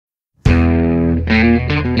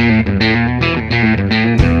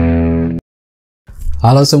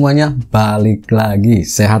Halo semuanya, balik lagi,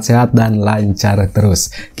 sehat-sehat dan lancar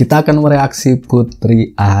terus. Kita akan mereaksi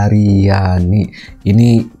Putri Ariani. Ini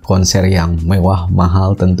konser yang mewah,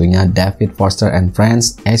 mahal tentunya, David Foster and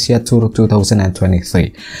Friends Asia Tour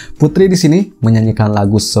 2023. Putri di sini menyanyikan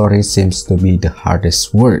lagu Sorry Seems to Be the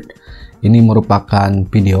Hardest Word. Ini merupakan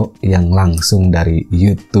video yang langsung dari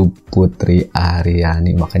YouTube Putri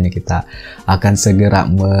Ariani, makanya kita akan segera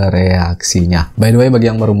mereaksinya. By the way,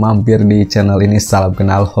 bagi yang baru mampir di channel ini, salam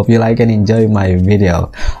kenal, hope you like and enjoy my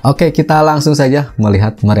video. Oke, kita langsung saja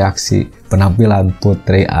melihat mereaksi penampilan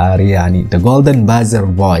Putri Ariani, the golden buzzer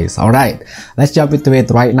voice. Alright, let's jump into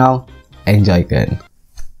it right now. Enjoy kan.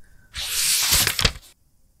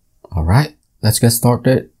 Alright, let's get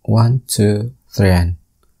started. 1, 2, 3 and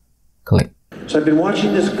click. So I've been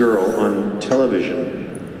watching this girl on television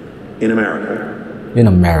in America. In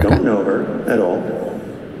America. Don't know her at all.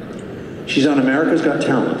 She's on America's Got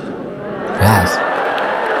Talent. Yes.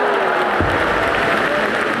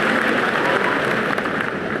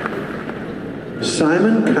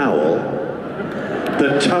 Simon Cowell,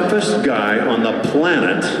 the toughest guy on the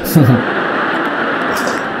planet,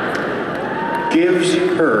 gives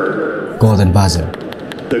her Golden buzzer.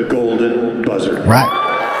 the golden buzzer. Right.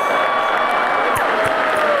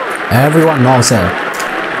 Everyone knows her.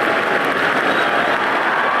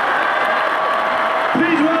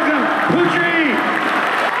 Please welcome Putri.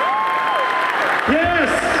 Yes.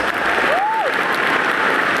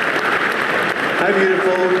 Hi,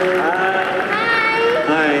 beautiful.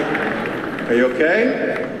 Hi. Are you okay?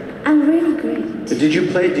 I'm really great. Did you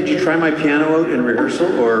try my piano out in rehearsal,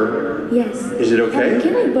 or Yes. is it okay?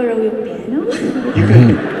 Can I borrow your piano? You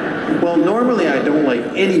can. Well, normally I don't like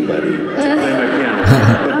anybody to play my piano,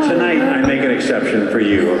 but tonight I make an exception for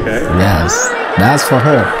you, okay? Yes, that's for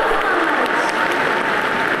her.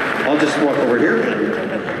 I'll just walk over here and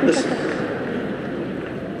listen.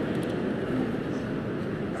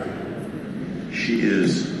 She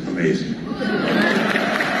is amazing.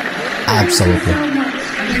 Absolutely.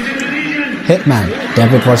 Hitman,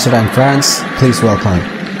 David Foster and Friends, please welcome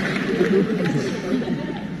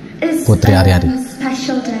It's Putri Ariani. a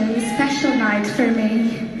special day, special night for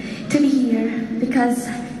me to be here because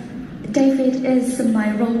David is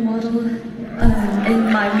my role model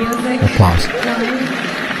in my music Applause. life.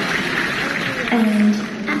 And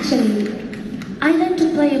actually, I learned to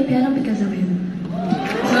play a piano because of him.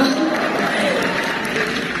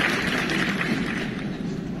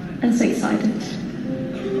 I'm so excited.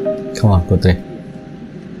 Come on, Putri.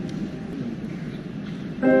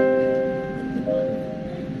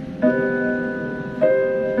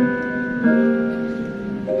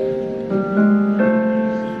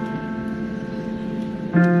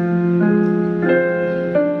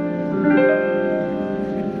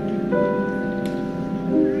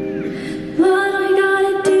 What I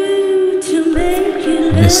gotta do to make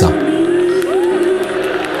you Bisa. love me?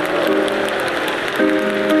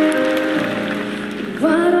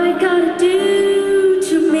 What I gotta do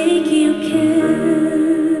to make you care?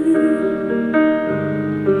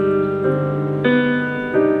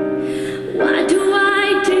 What do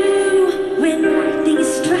I do when lightning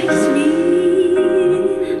strikes me?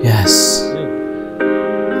 Yes.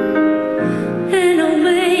 And I'll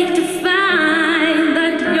make to find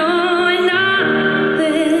that you're not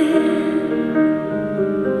there.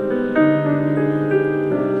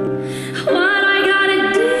 What I gotta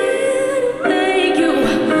do to make you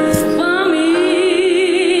for me?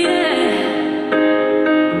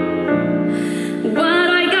 What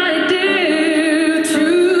I gotta do to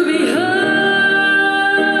be heard?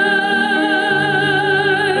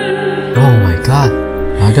 Oh my god,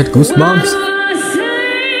 I got goosebumps.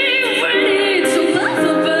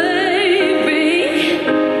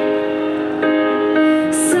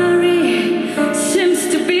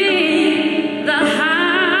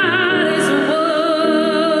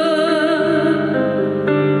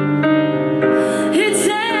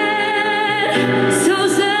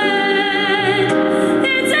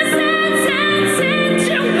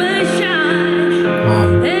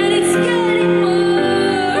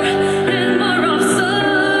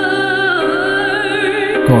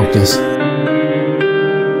 Gorgeous.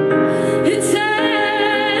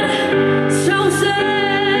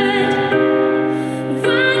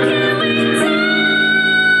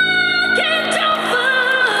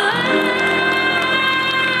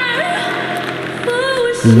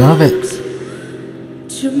 Love it.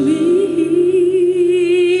 To me,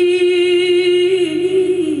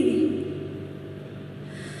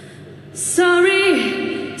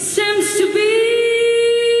 sorry,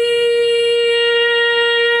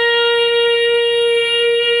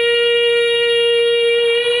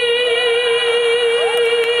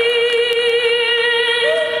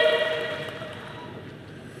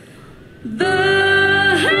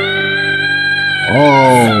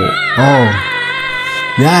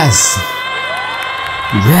 Yes.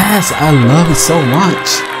 Yes, I love it so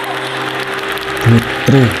much.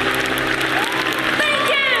 Putri.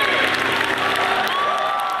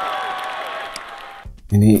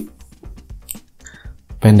 Ini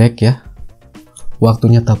pendek ya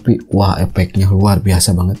waktunya, tapi wah efeknya luar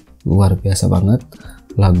biasa banget.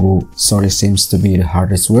 Lagu Sorry Seems to be the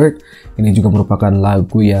Hardest Word ini juga merupakan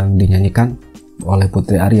lagu yang dinyanyikan oleh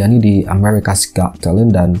Putri Ariani di America's Got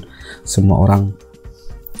Talent, dan semua orang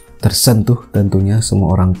tersentuh, tentunya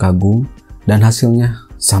semua orang kagum, dan hasilnya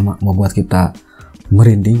sama membuat kita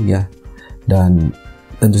merinding ya. Dan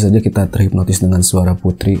tentu saja kita terhipnotis dengan suara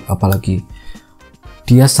Putri, apalagi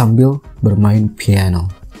dia sambil bermain piano.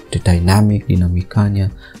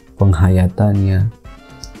 Dinamikanya, penghayatannya,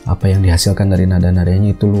 apa yang dihasilkan dari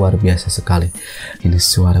nada-nadanya itu luar biasa sekali. Ini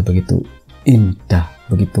suara begitu indah,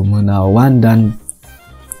 begitu menawan, dan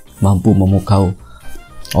mampu memukau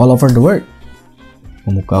all over the world,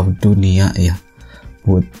 memukau dunia ya.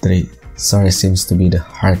 Putri, Sorry Seems to be the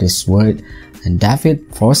Hardest Word, and David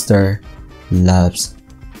Foster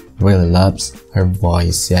really loves her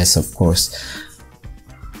voice. Yes, of course.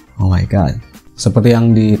 Oh my god. Seperti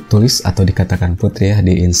yang ditulis atau dikatakan Putri ya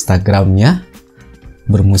di Instagramnya,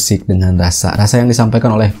 bermusik dengan rasa yang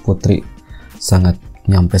disampaikan oleh Putri sangat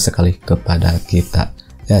nyampe sekali kepada kita.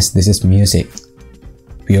 Yes, this is music.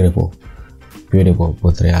 Beautiful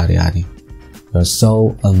Putri Ariani. You're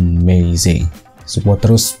so amazing. Support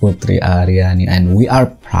terus Putri Ariani, and we are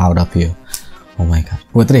proud of you. Oh my god,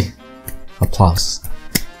 Putri, applause.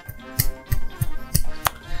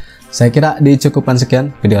 Saya kira dicukupkan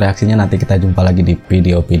sekian video reaksinya. Nanti kita jumpa lagi di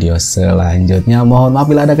video-video selanjutnya. Mohon maaf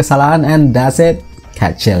bila ada kesalahan, and that's it.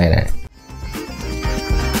 Catch you later.